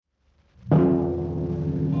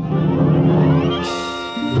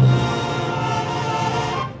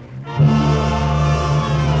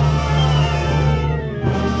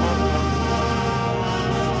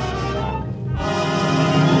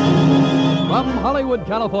From Hollywood,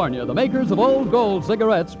 California, the makers of Old Gold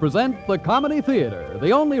cigarettes present the Comedy Theater,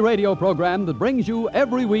 the only radio program that brings you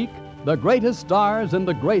every week the greatest stars in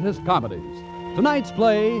the greatest comedies. Tonight's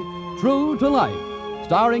play, True to Life,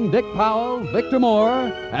 starring Dick Powell, Victor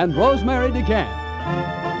Moore, and Rosemary DeCamp.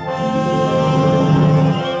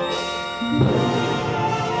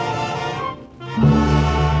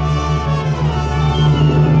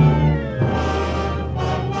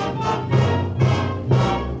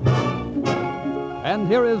 And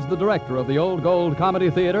here is the director of the Old Gold Comedy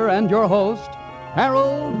Theater and your host,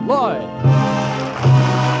 Harold Lloyd.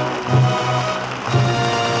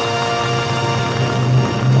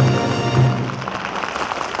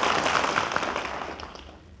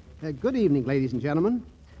 Good evening, ladies and gentlemen.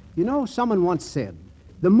 You know, someone once said,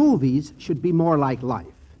 the movies should be more like life.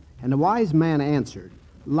 And a wise man answered,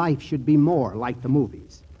 life should be more like the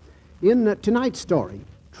movies. In tonight's story,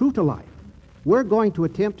 True to Life, we're going to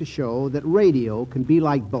attempt to show that radio can be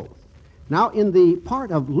like both. Now, in the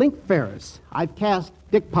part of Link Ferris, I've cast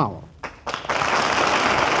Dick Powell.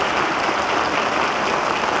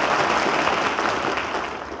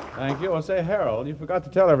 Thank you. Well, say, Harold, you forgot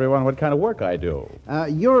to tell everyone what kind of work I do.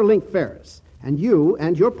 You're Link Ferris, and you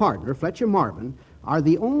and your partner, Fletcher Marvin, are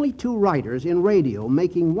the only two writers in radio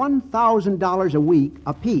making $1,000 a week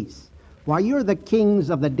apiece, while you're the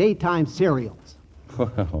kings of the daytime serials.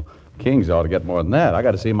 Well, Kings ought to get more than that. I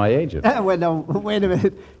got to see my agent. Well, no, wait a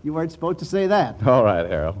minute. You weren't supposed to say that. All right,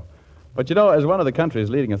 Harold. But you know, as one of the country's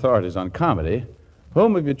leading authorities on comedy,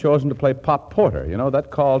 whom have you chosen to play Pop Porter? You know, that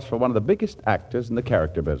calls for one of the biggest actors in the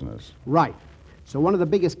character business. Right. So one of the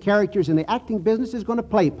biggest characters in the acting business is going to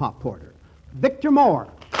play Pop Porter. Victor Moore.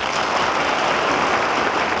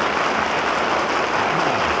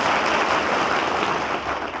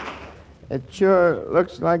 It sure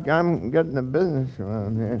looks like I'm getting a business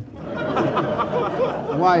around here.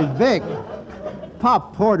 Why, Vic,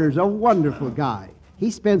 Pop Porter's a wonderful guy. He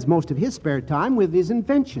spends most of his spare time with his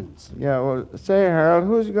inventions. Yeah, well, say, Harold,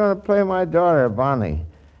 who's going to play my daughter, Bonnie?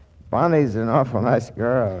 Bonnie's an awful nice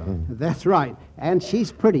girl. That's right, and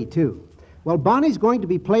she's pretty, too. Well, Bonnie's going to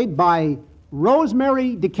be played by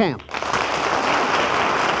Rosemary DeCamp.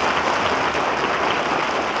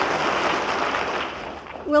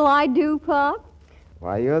 Will I do, Pop?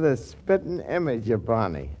 Why, you're the spitting image of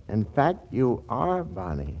Bonnie. In fact, you are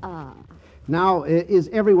Bonnie. Now, is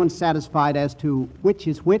everyone satisfied as to which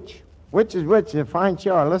is which? Which is which? A fine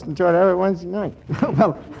show. I listen to it every Wednesday night.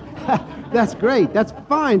 Well, that's great. That's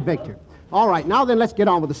fine, Victor. All right, now then, let's get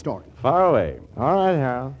on with the story. Far away. All right,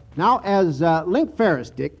 Harold. Now, as Link Ferris,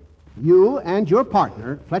 Dick, you and your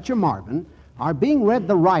partner, Fletcher Marvin, are being read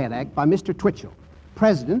the riot act by Mr. Twitchell,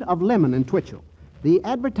 president of Lemon and Twitchell, the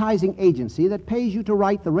advertising agency that pays you to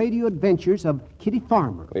write the radio adventures of Kitty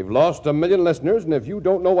Farmer. We've lost 1 million listeners, and if you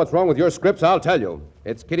don't know what's wrong with your scripts, I'll tell you.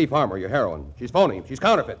 It's Kitty Farmer, your heroine. She's phony. She's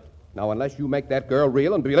counterfeit. Now, unless you make that girl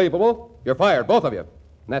real and believable, you're fired, both of you. And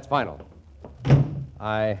that's final.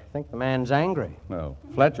 I think the man's angry. No,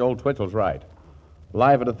 Fletch, old Twitchell's right.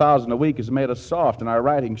 Live at 1,000 a week has made us soft, and our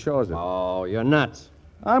writing shows it. Oh, you're nuts.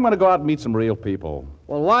 I'm going to go out and meet some real people.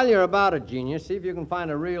 Well, while you're about it, Genius, see if you can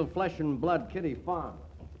find a real flesh-and-blood Kitty Farmer.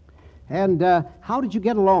 And how did you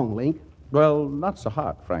get along, Link? Well, not so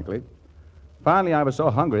hot, frankly. Finally, I was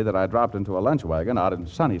so hungry that I dropped into a lunch wagon out in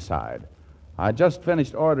Sunnyside. I just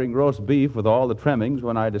finished ordering roast beef with all the trimmings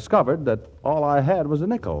when I discovered that all I had was a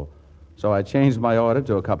nickel. So I changed my order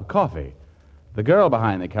to a cup of coffee. The girl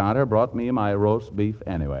behind the counter brought me my roast beef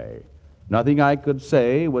anyway. Nothing I could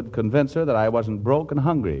say would convince her that I wasn't broke and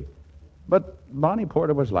hungry. But Bonnie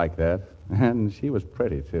Porter was like that, and she was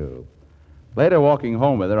pretty, too. Later, walking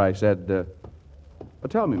home with her, I said, well,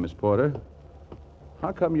 tell me, Miss Porter,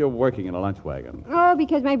 how come you're working in a lunch wagon? Oh,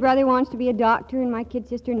 because my brother wants to be a doctor and my kid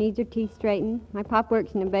sister needs her teeth straightened. My pop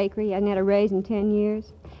works in a bakery. He hasn't had a raise in 10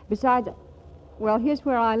 years. Besides, well, here's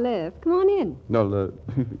where I live. Come on in. No,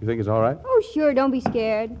 you think it's all right? Oh, sure, don't be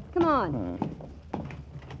scared. Come on.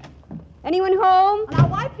 Anyone home? Now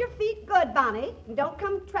wipe your feet good, Bonnie, and don't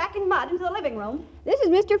come tracking mud into the living room. This is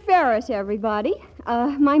Mr. Ferris, everybody.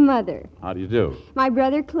 My mother. How do you do? My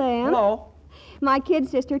brother, Clem. Hello. My kid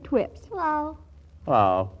sister, Twips. Hello.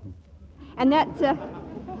 Oh. And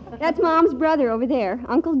that's Mom's brother over there,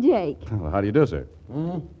 Uncle Jake. Well, how do you do, sir?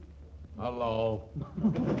 Hello.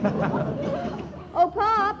 Oh,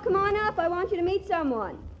 Pop, come on up. I want you to meet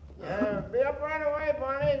someone. Be up right away,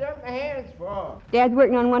 Bonnie. Got my hands full. Dad's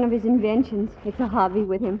working on one of his inventions. It's a hobby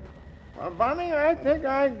with him. Well, Bonnie, I think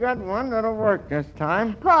I got one that'll work this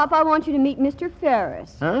time. Pop, I want you to meet Mr.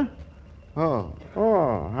 Ferris. Huh? Oh,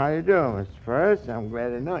 how you doing, Mr. Ferris? I'm glad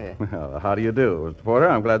to know you. Well, how do you do, Mr. Porter?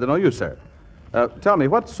 I'm glad to know you, sir. Tell me,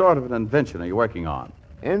 what sort of an invention are you working on?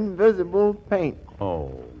 Invisible paint.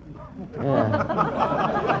 Oh.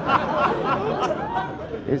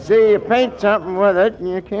 You see, you paint something with it and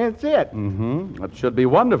you can't see it. Mm-hmm. That should be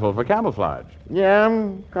wonderful for camouflage. Yeah,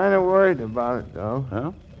 I'm kind of worried about it, though.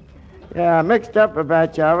 Huh? Yeah, I mixed up a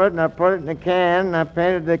batch of it, and I put it in a can, and I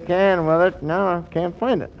painted the can with it. Now I can't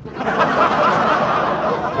find it.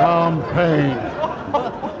 Some paint.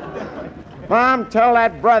 Mom, tell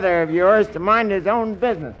that brother of yours to mind his own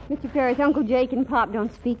business. Mr. Ferris, Uncle Jake and Pop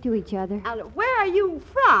don't speak to each other. Where are you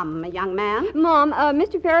from, young man? Mom,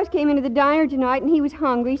 Mr. Ferris came into the diner tonight, and he was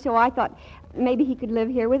hungry, so I thought maybe he could live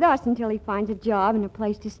here with us until he finds a job and a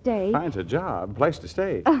place to stay. Finds a job, place to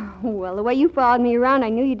stay. Oh, well, the way you followed me around, I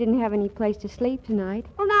knew you didn't have any place to sleep tonight.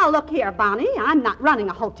 Well, now look here, Bonnie. I'm not running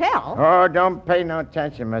a hotel. Oh, don't pay no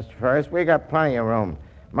attention, Mr. Ferris. We got plenty of room.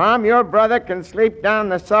 Mom, your brother can sleep down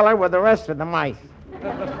the cellar with the rest of the mice.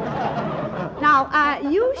 Now,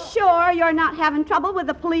 you sure you're not having trouble with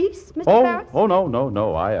the police, Mr. Ferris?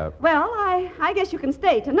 No. Well, I guess you can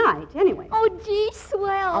stay tonight, anyway. Oh, gee,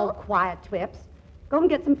 swell. Oh, quiet, Twips. Go and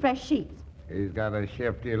get some fresh sheets. He's got a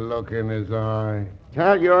shifty look in his eye.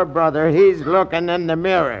 Tell your brother he's looking in the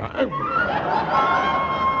mirror.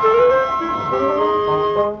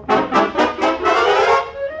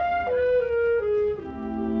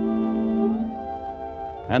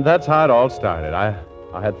 And that's how it all started. I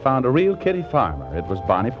had found a real Kitty Farmer. It was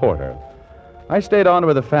Bonnie Porter. I stayed on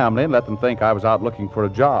with the family and let them think I was out looking for a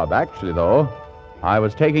job. Actually, though, I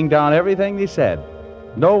was taking down everything they said.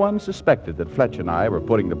 No one suspected that Fletch and I were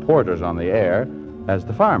putting the Porters on the air as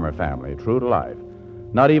the Farmer family, true to life.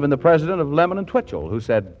 Not even the president of Lemon and Twitchell, who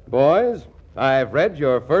said, Boys, I've read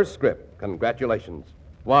your first script. Congratulations.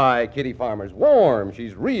 Why, Kitty Farmer's warm.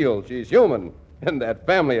 She's real. She's human. And that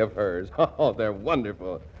family of hers, oh, they're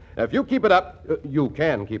wonderful. If you keep it up, you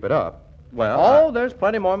can keep it up. Well, there's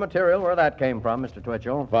plenty more material where that came from, Mr.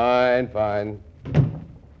 Twitchell. Fine.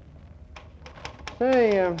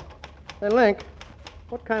 Hey, Link,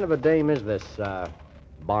 what kind of a dame is this,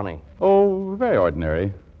 Bonnie? oh, very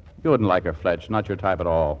ordinary. You wouldn't like her, Fletch. Not your type at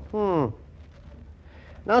all.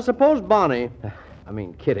 Now, suppose Bonnie,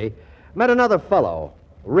 Kitty, met another fellow.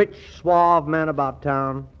 Rich, suave man about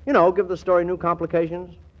town. You know, give the story new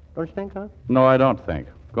complications. Don't you think, huh? No, I don't think.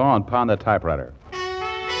 Go on, pound that typewriter.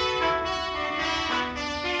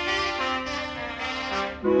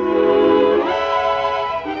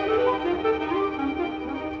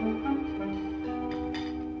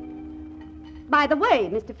 By the way,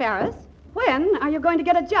 Mr. Ferris, when are you going to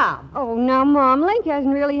get a job? Oh, now, Mom, Link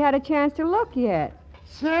hasn't really had a chance to look yet.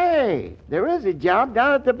 Say, there is a job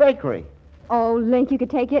down at the bakery. Oh, Link, you could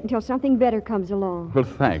take it until something better comes along. Well,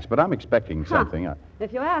 thanks, but I'm expecting something.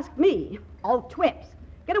 If you ask me. Oh, Twips,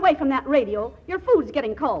 get away from that radio. Your food's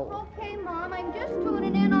getting cold. Okay, Mom, I'm just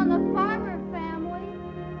tuning in on the Farmer family.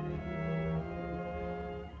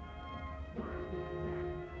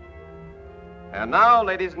 And now,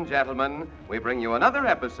 ladies and gentlemen, we bring you another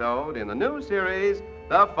episode in the new series,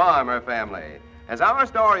 The Farmer Family. As our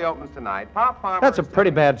story opens tonight, Pop Farmer... That's a pretty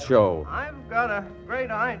bad show. I've got a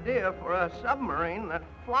great idea for a submarine that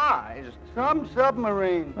flies. Some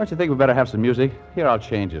submarine. Don't you think we better have some music? Here, I'll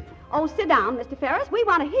change it. Oh, sit down, Mr. Ferris. We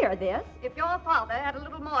want to hear this. If your father had a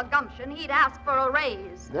little more gumption, he'd ask for a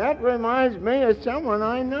raise. That reminds me of someone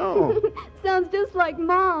I know. Sounds just like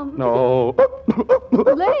Mom. No.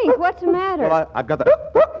 Link, what's the matter? Well, I've got the...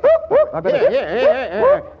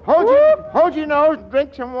 Here. Hold your nose and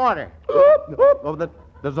drink some water. Oh,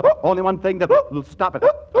 there's only one thing that will stop it.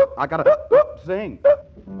 I gotta sing.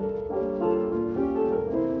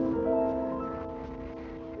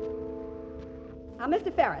 Now,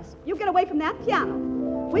 Mr. Ferris, you get away from that piano.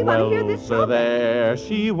 We want to hear this So there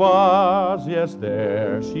she was, yes,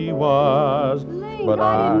 there she was. Link, But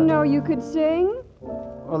I didn't know you could sing.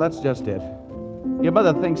 Well, that's just it. Your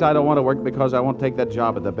mother thinks I don't want to work because I won't take that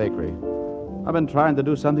job at the bakery. I've been trying to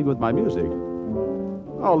do something with my music.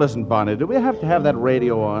 Oh, listen, Bonnie, do we have to have that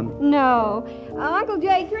radio on? No. Uncle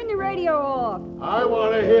Jake, turn the radio off. I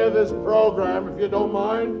want to hear this program, if you don't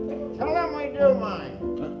mind. Tell them we do mind.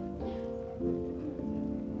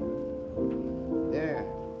 There.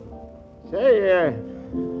 Say,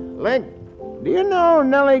 Link, do you know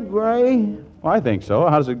Nellie Gray? Well, I think so.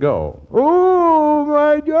 How does it go? Oh,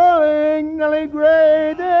 my darling Nellie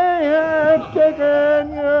Gray, they have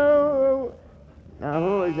taken you. Now,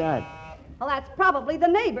 who is that? Well, that's probably the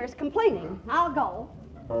neighbors complaining. I'll go.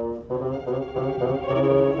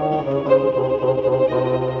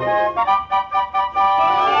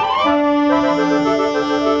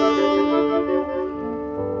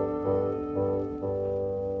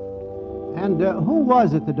 And who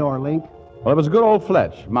was at the door, Link? Well, it was good old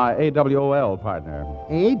Fletch, my AWOL partner.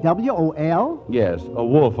 A-W-O-L? Yes, a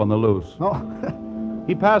wolf on the loose. Oh,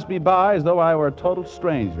 He passed me by as though I were a total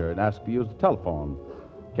stranger and asked to use the telephone.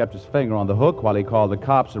 Kept his finger on the hook while he called the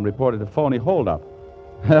cops and reported a phony holdup.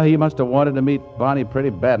 He must have wanted to meet Bonnie pretty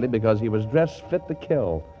badly because he was dressed fit to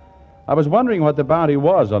kill. I was wondering what the bounty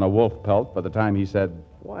was on a wolf pelt by the time he said,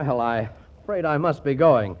 Well, I'm afraid I must be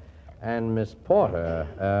going. And, Miss Porter,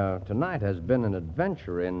 tonight has been an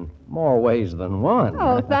adventure in more ways than one.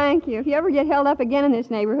 Oh, thank you. If you ever get held up again in this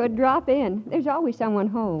neighborhood, drop in. There's always someone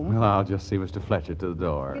home. Well, I'll just see Mr. Fletcher to the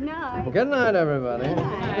door. Good night. Good night, everybody. Good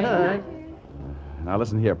night. Now,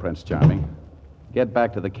 listen here, Prince Charming. Get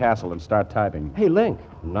back to the castle and start typing. Hey, Link,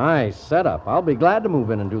 nice setup. I'll be glad to move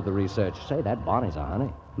in and do the research. Say, that Bonnie's a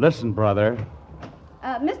honey. Listen, brother.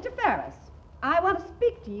 Mr. Ferris, I want to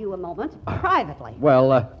speak to you a moment, privately.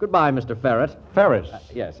 Well, goodbye, Mr. Ferret. Ferris.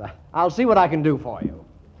 Yes, I'll see what I can do for you.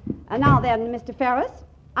 Now then, Mr. Ferris,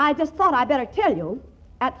 I just thought I'd better tell you,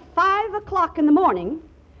 at 5 o'clock in the morning,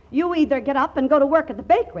 you either get up and go to work at the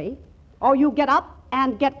bakery, or you get up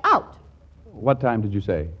and get out. What time did you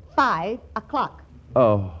say? 5 o'clock.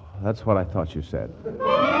 Oh, that's what I thought you said.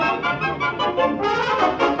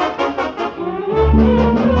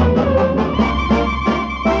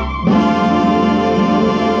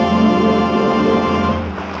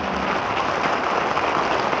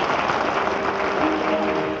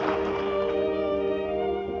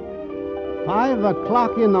 5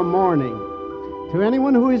 o'clock in the morning. To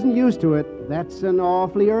anyone who isn't used to it, that's an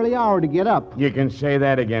awfully early hour to get up. You can say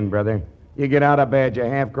that again, brother. You get out of bed, you're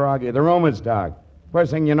half groggy, the room is dark.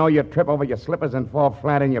 First thing you know, you trip over your slippers and fall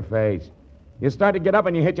flat in your face. You start to get up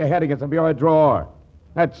and you hit your head against the bureau drawer.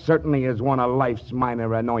 That certainly is one of life's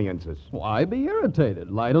minor annoyances. Why be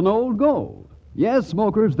irritated? Light an Old Gold. Yes,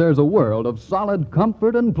 smokers, there's a world of solid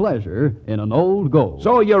comfort and pleasure in an Old Gold.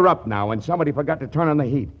 So you're up now and somebody forgot to turn on the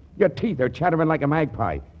heat. Your teeth are chattering like a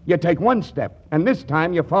magpie. You take one step, and this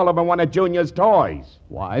time you fall over one of Junior's toys.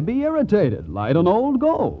 Why be irritated? Light an Old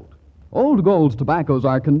Gold. Old Gold's tobaccos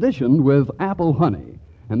are conditioned with apple honey,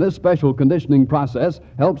 and this special conditioning process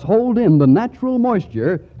helps hold in the natural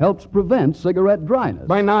moisture, helps prevent cigarette dryness.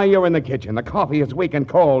 By now you're in the kitchen. The coffee is weak and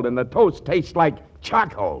cold, and the toast tastes like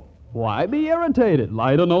charcoal. Why be irritated?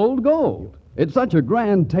 Light an Old Gold. It's such a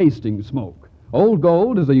grand tasting smoke. Old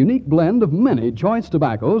Gold is a unique blend of many choice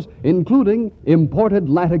tobaccos, including imported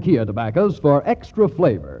Latakia tobaccos for extra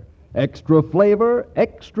flavor. Extra flavor,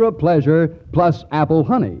 extra pleasure, plus apple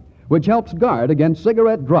honey, which helps guard against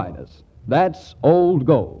cigarette dryness. That's Old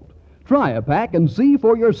Gold. Try a pack and see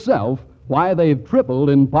for yourself why they've tripled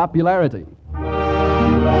in popularity.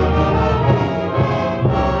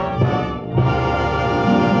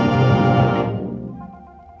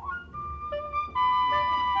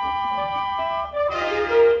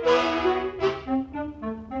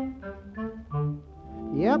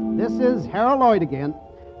 Yep, this is Harold Lloyd again.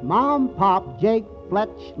 Mom, Pop, Jake, Fletch,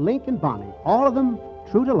 Link, and Bonnie. All of them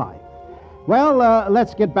true to life. Well,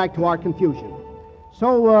 let's get back to our confusion.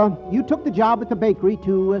 So, you took the job at the bakery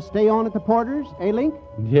to stay on at the Porters, eh, Link?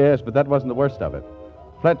 Yes, but that wasn't the worst of it.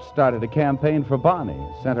 Fletch started a campaign for Bonnie,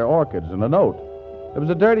 sent her orchids and a note. It was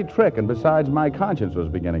a dirty trick, and besides, my conscience was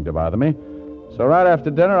beginning to bother me. So right after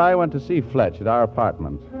dinner, I went to see Fletch at our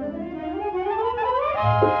apartment.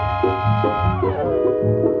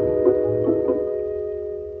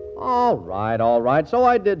 All right. So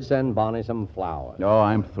I did send Bonnie some flowers. Oh,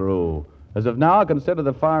 I'm through. As of now, I consider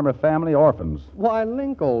the Farmer family orphans. Why,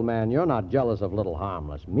 Link, old man, you're not jealous of little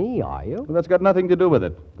harmless me, are you? Well, that's got nothing to do with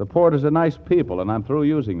it. The Porters are nice people, and I'm through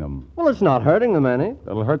using them. Well, it's not hurting them any.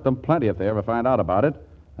 It'll hurt them plenty if they ever find out about it.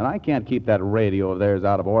 And I can't keep that radio of theirs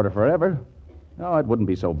out of order forever. Oh, it wouldn't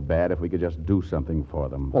be so bad if we could just do something for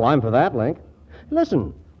them. Well, I'm for that, Link.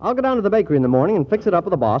 Listen, I'll go down to the bakery in the morning and fix it up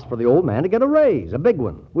with the boss for the old man to get a raise, a big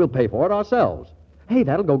one. We'll pay for it ourselves. Hey,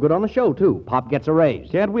 that'll go good on the show, too. Pop gets a raise.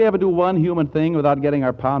 Can't we ever do one human thing without getting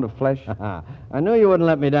our pound of flesh? I knew you wouldn't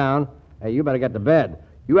let me down. Hey, you better get to bed.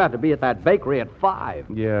 You have to be at that bakery at 5.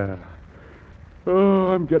 Yeah. Oh,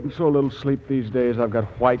 I'm getting so little sleep these days, I've got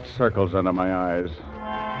white circles under my eyes.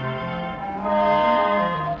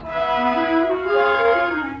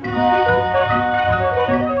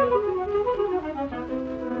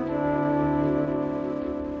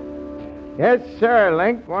 Yes, sir,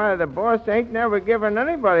 Link. Why, the boss ain't never given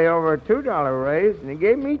anybody over a $2 raise, and he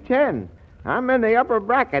gave me 10. I'm in the upper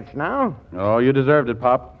brackets now. Oh, you deserved it,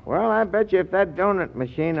 Pop. Well, I bet you if that donut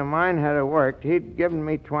machine of mine had worked, he'd given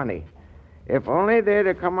me 20. If only they'd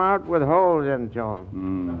have come out with holes into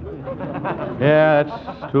them. Yeah,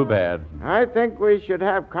 that's too bad. I think we should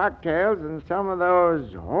have cocktails and some of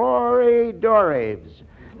those hoary dories.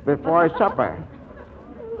 before supper.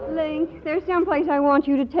 Link, there's someplace I want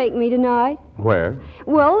you to take me tonight. Where?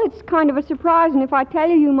 Well, it's kind of a surprise, and if I tell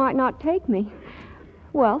you, you might not take me.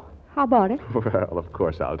 Well, how about it? Well, of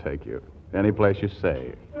course I'll take you. Any place you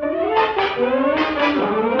say.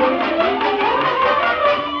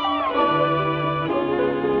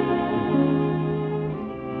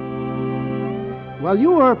 Well,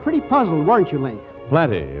 you were pretty puzzled, weren't you, Link?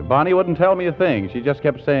 Plenty. Bonnie wouldn't tell me a thing. She just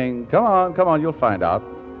kept saying, come on, you'll find out.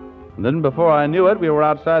 And then before I knew it, we were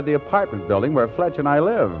outside the apartment building where Fletch and I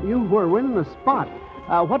live. You were winning the spot.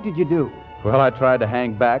 What did you do? Well, I tried to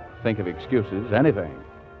hang back, think of excuses, anything.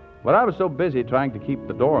 But I was so busy trying to keep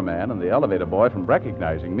the doorman and the elevator boy from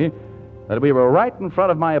recognizing me that we were right in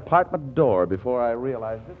front of my apartment door before I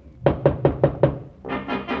realized it.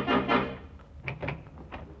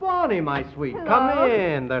 Bonnie, my sweet, Hello. come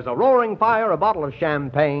in. There's a roaring fire, a bottle of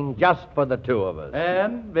champagne, just for the two of us.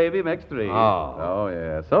 And baby makes three. Oh. Oh,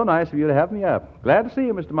 yeah. So nice of you to have me up. Glad to see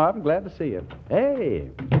you, Mr. Marvin. Glad to see you.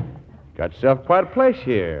 Hey, got yourself quite a place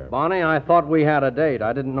here. Bonnie, I thought we had a date.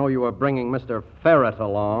 I didn't know you were bringing Mr. Ferret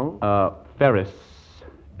along. Ferris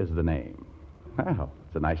is the name. Wow,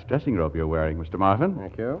 it's a nice dressing robe you're wearing, Mr. Marvin.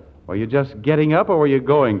 Thank you. Were you just getting up or were you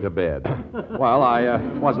going to bed? Well, I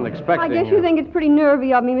wasn't I expecting... guess you think it's pretty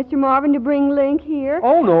nervy of me, Mr. Marvin, to bring Link here.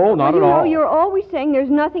 Oh, no, not Well, at you all. know, you're always saying there's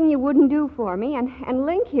nothing you wouldn't do for me, and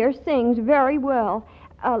Link here sings very well.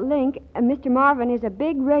 Link, Mr. Marvin is a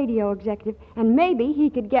big radio executive, and maybe he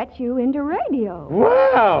could get you into radio.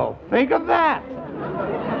 Well, think of that.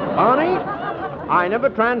 Bonnie, I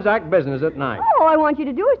never transact business at night. All I want you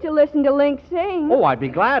to do is to listen to Link sing. Oh, I'd be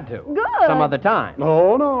glad to. Good. Some other time.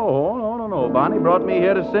 No. Bonnie brought me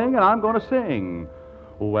here to sing, and I'm going to sing.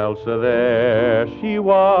 Well, so there she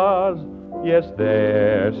was. Yes,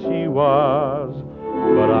 there she was.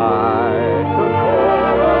 But I took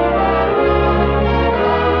hold of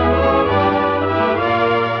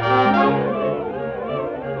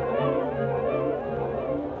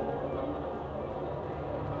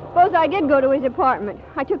Suppose I did go to his apartment.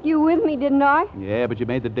 I took you with me, didn't I? Yeah, but you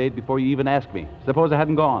made the date before you even asked me. Suppose I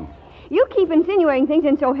hadn't gone. You keep insinuating things,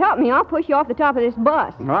 and so help me, I'll push you off the top of this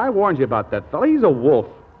bus. I warned you about that fella. He's a wolf.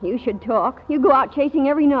 You should talk. You go out chasing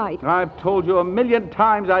every night. I've told you 1,000,000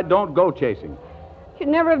 times I don't go chasing. Should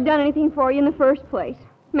never have done anything for you in the first place.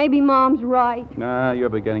 Maybe Mom's right. Nah, you're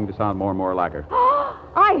beginning to sound more and more like her.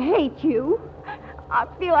 I hate you. I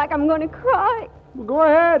feel like I'm going to cry. Well, go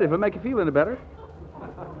ahead if it'll make you feel any better.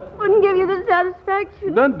 Wouldn't give you the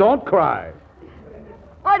satisfaction. Then don't cry.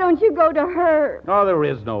 Why don't you go to her? Oh, there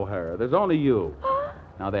is no her. There's only you.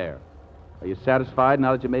 Now, there. Are you satisfied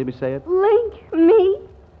now that you made me say it? Link, me?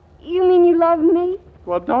 You mean you love me?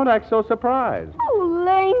 Well, don't act so surprised. Oh,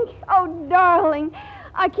 Link. Oh, darling.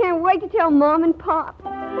 I can't wait to tell Mom and Pop.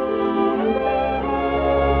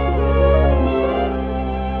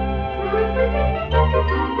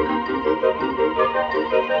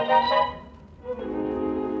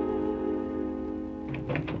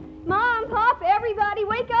 Mom, Pop, everybody,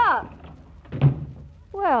 wake up.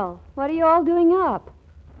 Well, what are you all doing up?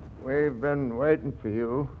 We've been waiting for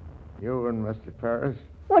you. You and Mr. Ferris.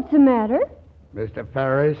 What's the matter? Mr.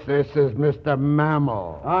 Ferris, this is Mr.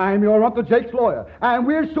 Mammal. I'm your Uncle Jake's lawyer, and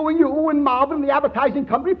we're suing you and Marvin, the advertising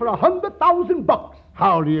company, for $100,000.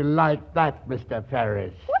 How do you like that, Mr.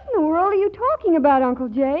 Ferris? What in the world are you talking about, Uncle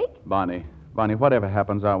Jake? Bonnie, whatever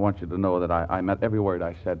happens, I want you to know that I meant every word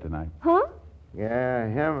I said tonight. Huh? Yeah,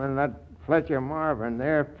 him and that Fletcher Marvin,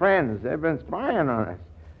 they're friends. They've been spying on us.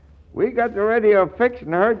 We got the radio fixed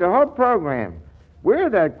and heard the whole program. We're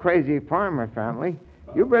that crazy farmer family.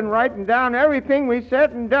 You've been writing down everything we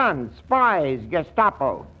said and done. Spies,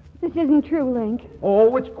 Gestapo. This isn't true, Link.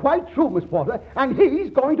 Oh, it's quite true, Miss Porter, and he's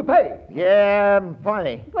going to pay. Yeah,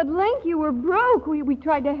 funny. But, Link, you were broke. We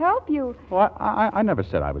tried to help you. Well, I never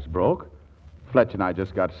said I was broke. Fletch and I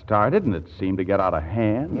just got started, and it seemed to get out of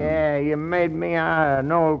hand. Yeah, you made me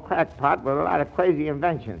an old crackpot with a lot of crazy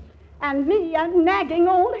inventions. And me a nagging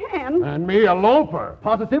old hen. And me a loafer.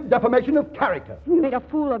 Positive defamation of character. You made a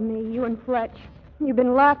fool of me, you and Fletch. You've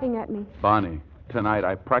been laughing at me. Bonnie, tonight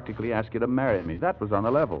I practically asked you to marry me. That was on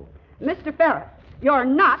the level. Mr. Ferris, you're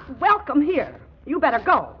not welcome here. You better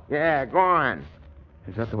go. Yeah, go on.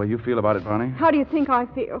 Is that the way you feel about it, Bonnie? How do you think I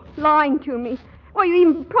feel? Lying to me. Well, you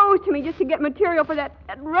even proposed to me just to get material for that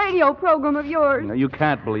radio program of yours. No, you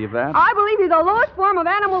can't believe that. I believe you're the lowest form of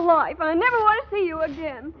animal life, and I never want to see you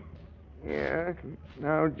again. Yeah,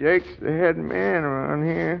 now Jake's the head man around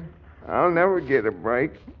here. I'll never get a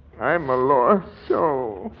break. I'm a lost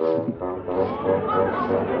soul.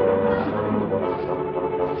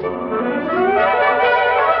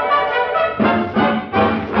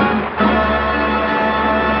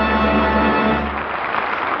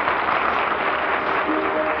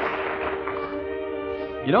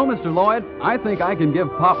 You know, Mr. Lloyd, I think I can give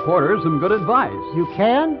Pop Porter some good advice. You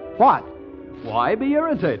can? What? Why be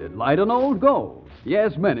irritated? Light an Old Gold.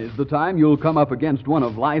 Yes, many's the time you'll come up against one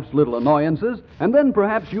of life's little annoyances, and then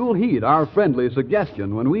perhaps you'll heed our friendly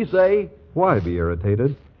suggestion when we say, why be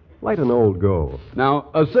irritated? Light an Old Gold.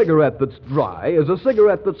 Now, a cigarette that's dry is a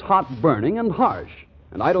cigarette that's hot burning and harsh.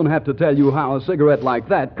 And I don't have to tell you how a cigarette like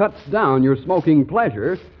that cuts down your smoking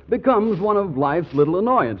pleasure, becomes one of life's little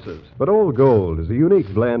annoyances. But Old Gold is a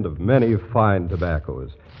unique blend of many fine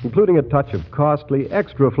tobaccos, including a touch of costly,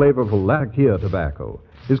 extra flavorful Latakia tobacco.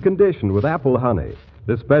 Is conditioned with apple honey.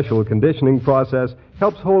 This special conditioning process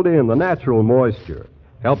helps hold in the natural moisture,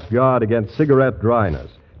 helps guard against cigarette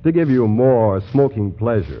dryness, to give you more smoking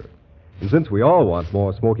pleasure. And since we all want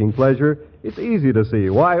more smoking pleasure, it's easy to see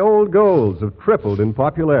why Old Golds have tripled in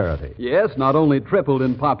popularity. Yes, not only tripled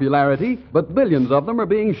in popularity, but billions of them are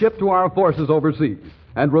being shipped to our forces overseas.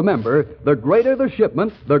 And remember, the greater the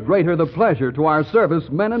shipment, the greater the pleasure to our service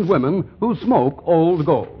men and women who smoke Old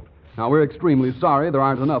Gold. Now, we're extremely sorry there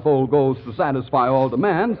aren't enough Old Golds to satisfy all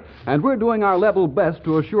demands, and we're doing our level best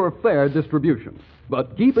to assure fair distribution.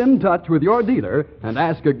 But keep in touch with your dealer and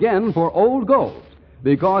ask again for Old Golds,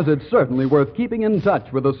 because it's certainly worth keeping in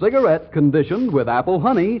touch with a cigarette conditioned with apple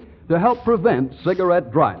honey to help prevent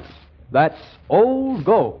cigarette dryness. That's Old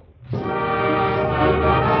Gold.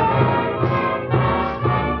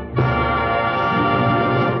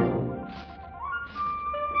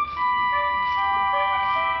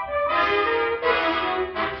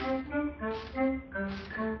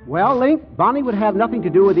 Well, Link, Bonnie would have nothing to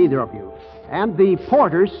do with either of you. And the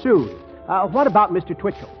Porters sued. What about Mr.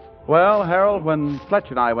 Twitchell? Well, Harold, when Fletcher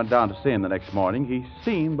and I went down to see him the next morning, he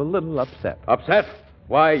seemed a little upset. Upset?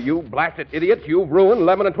 Why, you blasted idiots, you've ruined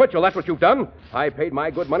Lemon and Twitchell. That's what you've done. I paid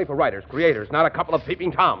my good money for writers, creators, not a couple of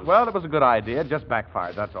peeping toms. Well, it was a good idea. It just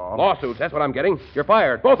backfired, that's all. Lawsuits, that's what I'm getting. You're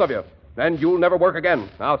fired, both of you. Then you'll never work again.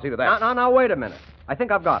 I'll see to that. Now, wait a minute. I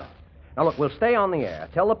think I've got it. Now, look, we'll stay on the air.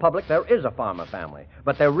 Tell the public there is a Farmer family,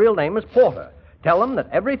 but their real name is Porter. Tell them that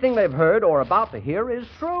everything they've heard or about to hear is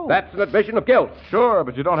true. That's an admission of guilt. Sure,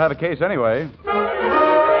 but you don't have a case anyway.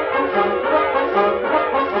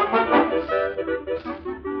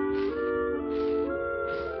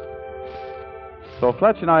 So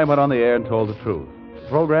Fletcher and I went on the air and told the truth. The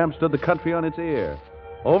program stood the country on its ear.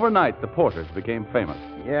 Overnight, the Porters became famous.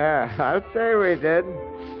 Yeah, I'll say we did.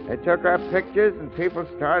 They took our pictures and people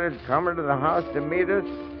started coming to the house to meet us.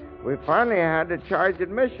 We finally had to charge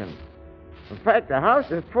admission. In fact, the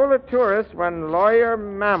house is full of tourists when Lawyer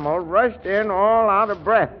Mammal rushed in all out of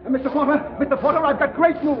breath. Mr. Porter, I've got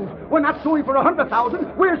great news. We're not suing for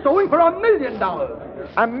 $100,000. We're suing for $1 million.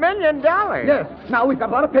 $1 million? Yes. Now, we've got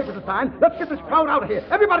a lot of papers to sign. Let's get this crowd out of here.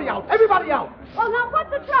 Everybody out. Everybody out. Well, now, what's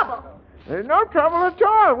the trouble? There's no trouble at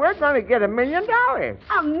all. We're going to get $1 million.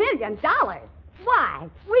 $1 million? Why?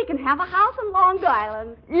 We can have a house in Long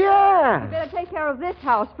Island. Yeah. You better take care of this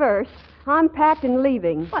house first. I'm packed and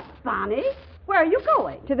leaving. But, Bonnie, where are you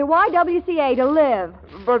going? To the YWCA to live.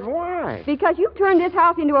 But why? Because you've turned this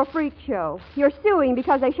house into a freak show. You're suing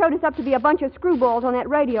because they showed us up to be a bunch of screwballs on that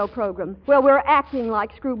radio program. Well, we're acting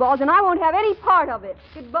like screwballs, and I won't have any part of it.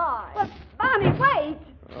 Goodbye. But, Bonnie, wait.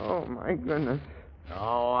 Oh, my goodness.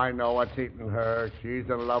 Oh, I know what's eating her. She's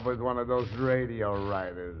in love with one of those radio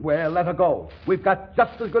writers. Well, let her go. We've got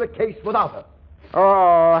just as good a case without her.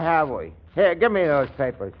 Oh, have we? Here, give me those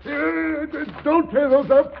papers. Don't tear those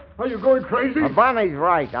up. Are you going crazy? Bonnie's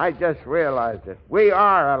right. I just realized it. We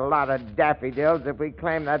are a lot of daffodils if we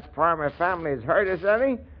claim that Farmer family has hurt us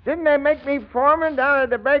any. Didn't they make me foreman down at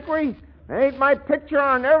the bakery? They ain't my picture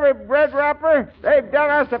on every bread wrapper. They've done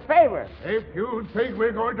us a favor. If you think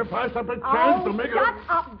we're going to pass up a chance to make shut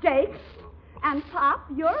up, Jake. And, Pop,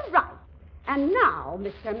 you're right. And now,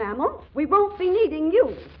 Mr. Mammal, we won't be needing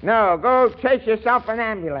you. No, go chase yourself an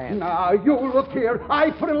ambulance. Now, you look here. I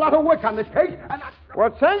put in a lot of work on this case, and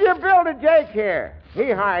Well, send your bill to Jake here.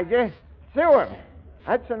 He hired you. Sue him.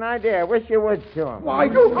 That's an idea. I wish you would sue him. Why,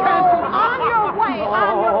 you can't... On your way,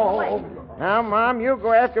 on your way. Now, Mom, you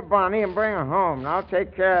go after Bonnie and bring her home, and I'll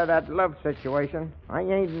take care of that love situation. I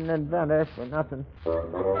ain't an inventor for nothing.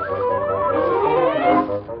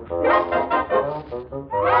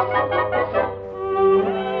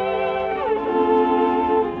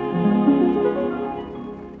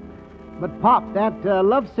 But, Pop, that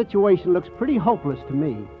love situation looks pretty hopeless to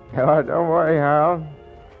me. Oh, don't worry, Harold.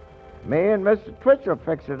 Me and Mr. Twitch will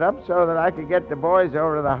fix it up so that I could get the boys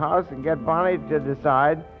over to the house and get Bonnie to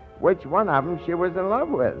decide which one of them she was in love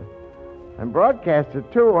with. And broadcast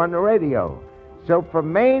it, too, on the radio. So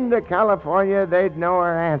from Maine to California, they'd know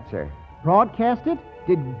her answer. Broadcast it?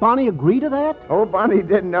 Did Bonnie agree to that? Oh, Bonnie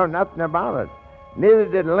didn't know nothing about it. Neither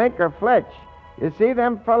did Link or Fletch. You see,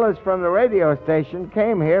 them fellas from the radio station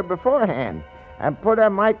came here beforehand and put a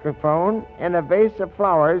microphone in a vase of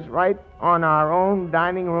flowers right on our own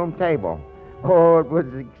dining room table. Oh, it was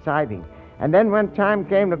exciting. And then when time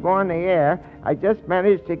came to go on the air, I just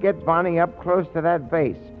managed to get Bonnie up close to that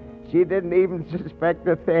vase. She didn't even suspect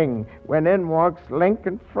a thing when in walks Link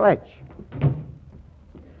and Fletch.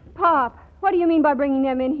 Pop, what do you mean by bringing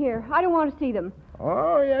them in here? I don't want to see them.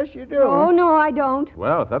 Oh, yes, you do. Oh, no, I don't.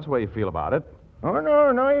 Well, if that's the way you feel about it. Oh,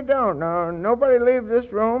 no, you don't. No, nobody leaves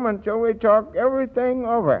this room until we talk everything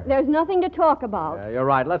over. There's nothing to talk about. Yeah, you're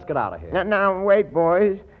right. Let's get out of here. Now, wait,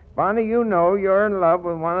 boys. Bonnie, you know you're in love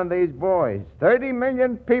with one of these boys. 30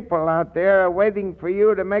 million people out there are waiting for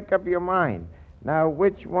you to make up your mind. Now,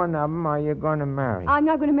 which one of them are you going to marry? I'm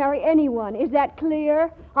not going to marry anyone. Is that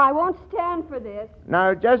clear? I won't stand for this.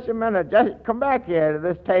 Now, just a minute. Just come back here to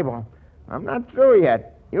this table. I'm not through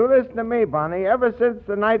yet. You listen to me, Bonnie. Ever since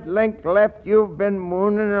the night Link left, you've been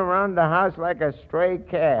mooning around the house like a stray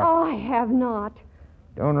cat. Oh, I have not.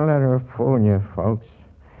 Don't let her fool you, folks.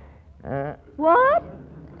 What?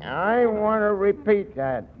 I want to repeat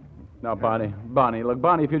that. Now, Bonnie, look,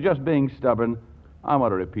 Bonnie, if you're just being stubborn, I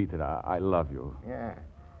want to repeat it. I love you. Yeah.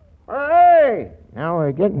 Hey! Now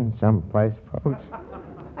we're getting someplace, folks.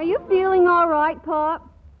 Are you feeling all right, Pop?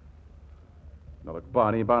 Now, look,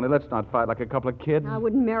 Bonnie, let's not fight like a couple of kids. I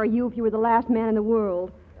wouldn't marry you if you were the last man in the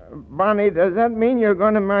world. Bonnie, does that mean you're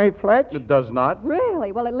going to marry Fletch? It does not.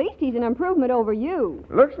 Really? Well, at least he's an improvement over you.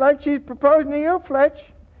 Looks like she's proposing to you, Fletch.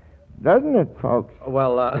 Doesn't it, folks?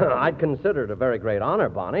 Well, I'd consider it a very great honor,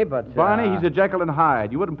 Bonnie, but... Bonnie, he's a Jekyll and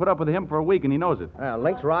Hyde. You wouldn't put up with him for a week, and he knows it.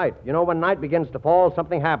 Link's right. You know, when night begins to fall,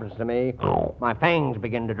 something happens to me. My fangs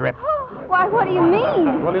begin to drip. Why, what do you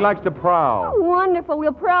mean? Well, he likes to prowl. Oh, wonderful.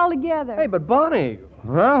 We'll prowl together. Hey, but Bonnie...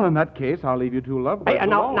 Well, in that case, I'll leave you two lovebirds Hey,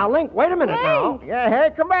 alone. now, Link, wait a minute now. Yeah, hey,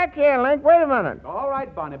 come back here, Link. Wait a minute. All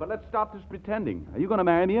right, Bonnie, but let's stop this pretending. Are you going to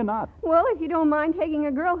marry me or not? Well, if you don't mind taking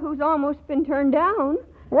a girl who's almost been turned down.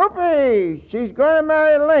 Whoopee! She's going to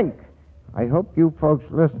marry Link. I hope you folks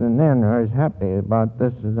listening in are as happy about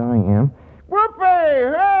this as I am.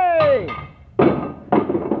 Whoopee! Hey!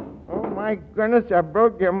 Oh, my goodness, I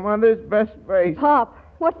broke your mother's best vase. Pop,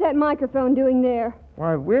 what's that microphone doing there?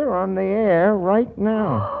 Why, we're on the air right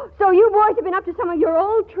now. So you boys have been up to some of your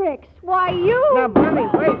old tricks. Why, you... Now, Bonnie,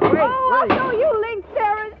 wait. I'll show you, Link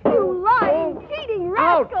Ferris, you lying, cheating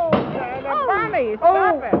rascal. Now, Bonnie,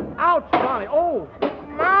 stop it. Ouch, Bonnie. Oh!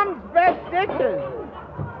 Mom's best dishes.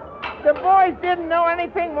 The boys didn't know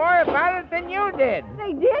anything more about it than you did.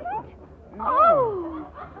 They didn't? Oh.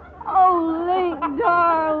 Oh, Link,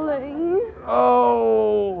 darling.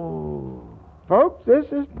 Oh. Folks, this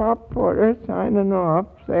is Pop Porter signing off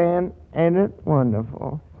saying, ain't it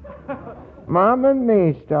wonderful? Mom and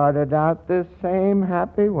me started out this same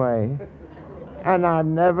happy way, and I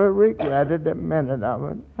never regretted a minute of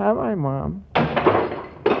it. Have I, Mom?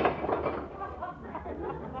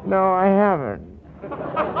 No, I haven't.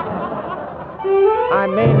 I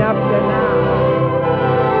mean up to now.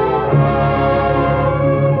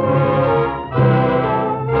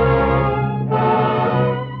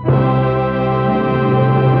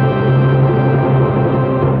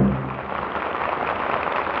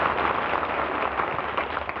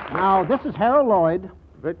 Now, this is Harold Lloyd.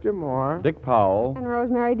 Victor Moore. Dick Powell. And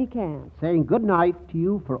Rosemary DeCamp. Saying good night to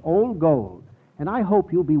you for Old Gold. And I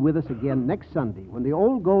hope you'll be with us again next Sunday when the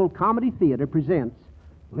Old Gold Comedy Theater presents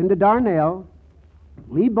Linda Darnell,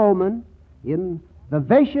 Lee Bowman in The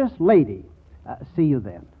Vacious Lady. See you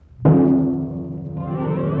then.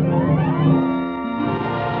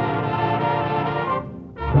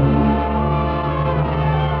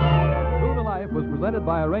 True to Life was presented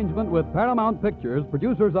by arrangement with Paramount Pictures,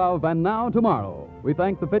 producers of And Now Tomorrow. We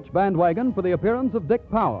thank the Fitch Bandwagon for the appearance of Dick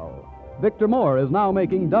Powell. Victor Moore is now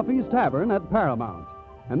making Duffy's Tavern at Paramount.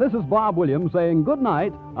 And this is Bob Williams saying good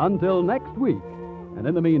night until next week. And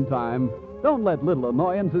in the meantime, don't let little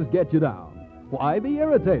annoyances get you down. Why be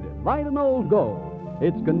irritated? Light an Old Gold.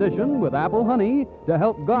 It's conditioned with apple honey to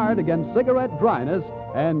help guard against cigarette dryness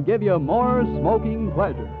and give you more smoking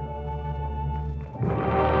pleasure.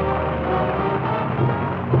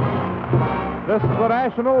 This is the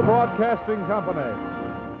National Broadcasting Company.